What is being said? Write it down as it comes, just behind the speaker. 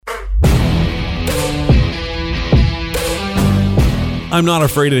I'm not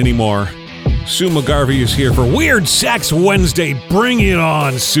afraid anymore. Sue McGarvey is here for Weird Sex Wednesday. Bring it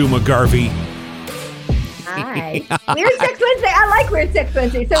on, Sue McGarvey. Hi. Weird Sex Wednesday. I like Weird Sex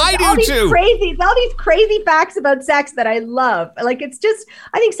Wednesday. So I do all these too. All these crazy facts about sex that I love. Like, it's just,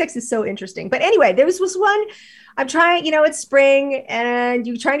 I think sex is so interesting. But anyway, there was one, I'm trying, it's spring and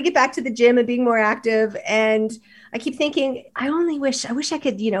you're trying to get back to the gym and being more active. And I keep thinking, I wish I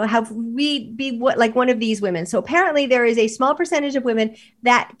could, be like one of these women. So apparently there is a small percentage of women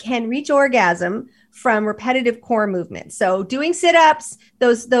that can reach orgasm from repetitive core movements. So doing sit-ups,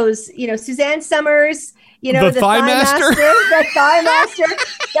 those, Suzanne Summers, the Thigh Master, the Thigh Master,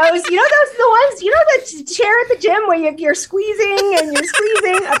 those the ones, the chair at the gym where you're squeezing and you're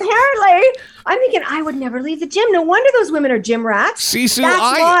squeezing. Apparently, I'm thinking I would never leave the gym. No wonder those women are gym rats. See, Sue, That's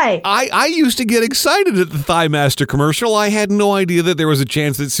why. I used to get excited at the Thigh Master commercial. I had no idea that there was a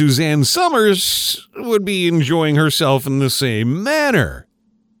chance that Suzanne Summers would be enjoying herself in the same manner.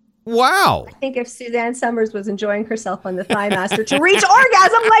 Wow. I think if Suzanne Summers was enjoying herself on the Thigh Master to reach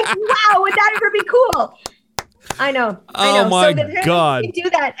orgasm, like, wow, would that ever be cool? I know. Oh my God. You can do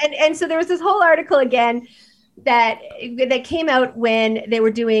that. And so there was this whole article again that came out when they were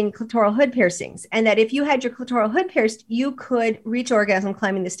doing clitoral hood piercings, and that if you had your clitoral hood pierced, you could reach orgasm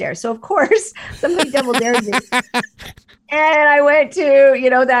climbing the stairs. So of course, somebody double dared me. And I went to,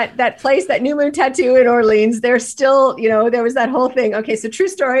 that place, that New Moon Tattoo in Orleans. There's still, there was that whole thing. Okay, so true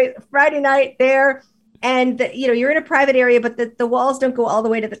story, Friday night there. And, you're in a private area, but the walls don't go all the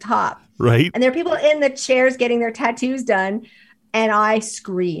way to the top. Right. And there are people in the chairs getting their tattoos done. And I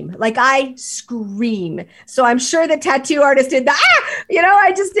scream. So I'm sure the tattoo artist did the,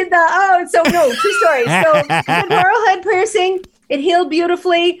 I just did the, so no, true story. So the clitoral hood piercing, it healed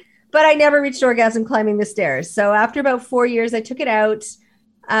beautifully. But I never reached orgasm climbing the stairs. So after about 4 years, I took it out.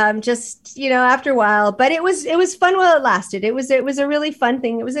 After a while, but it was fun while it lasted. It was a really fun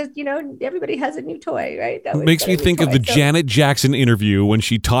thing. It was everybody has a new toy, right? That makes me think of the Janet Jackson interview when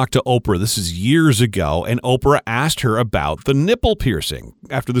she talked to Oprah. This is years ago, and Oprah asked her about the nipple piercing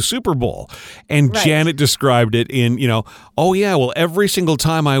after the Super Bowl, and right. Janet described it in, oh yeah, well, every single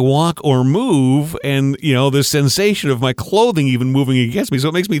time I walk or move, and the sensation of my clothing even moving against me. So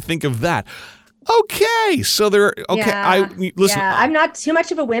it makes me think of that. Okay, so Yeah, listen. Yeah, I'm not too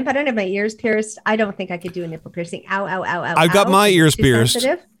much of a wimp. I don't have my ears pierced. I don't think I could do a nipple piercing. Ow, ow, ow, ow. I've got my ears pierced.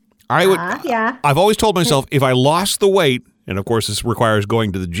 Sensitive? I would. Yeah. I've always told myself if I lost the weight, and of course this requires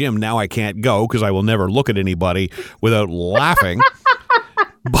going to the gym. Now I can't go because I will never look at anybody without laughing.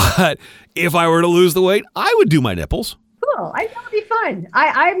 But if I were to lose the weight, I would do my nipples. Cool. I think it would be fun.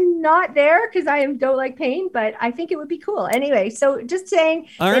 I'm not there because don't like pain, but I think it would be cool. Anyway, so just saying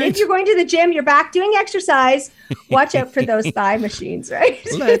that if you're going to the gym, you're back doing exercise, watch out for those thigh machines, right?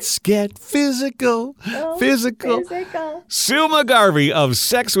 Let's get physical. Physical. Sue McGarvey of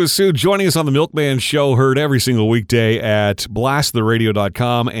Sex with Sue joining us on the Milkman Show, heard every single weekday at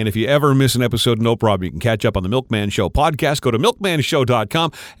blasttheradio.com. And if you ever miss an episode, no problem. You can catch up on the Milkman Show podcast. Go to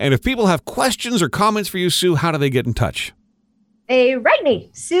milkmanshow.com. And if people have questions or comments for you, Sue, how do they get in touch? Write me,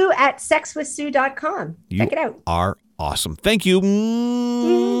 Sue at sexwithsue.com. Check it out. You are awesome. Thank you.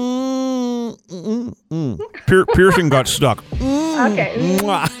 Piercing got stuck. Okay.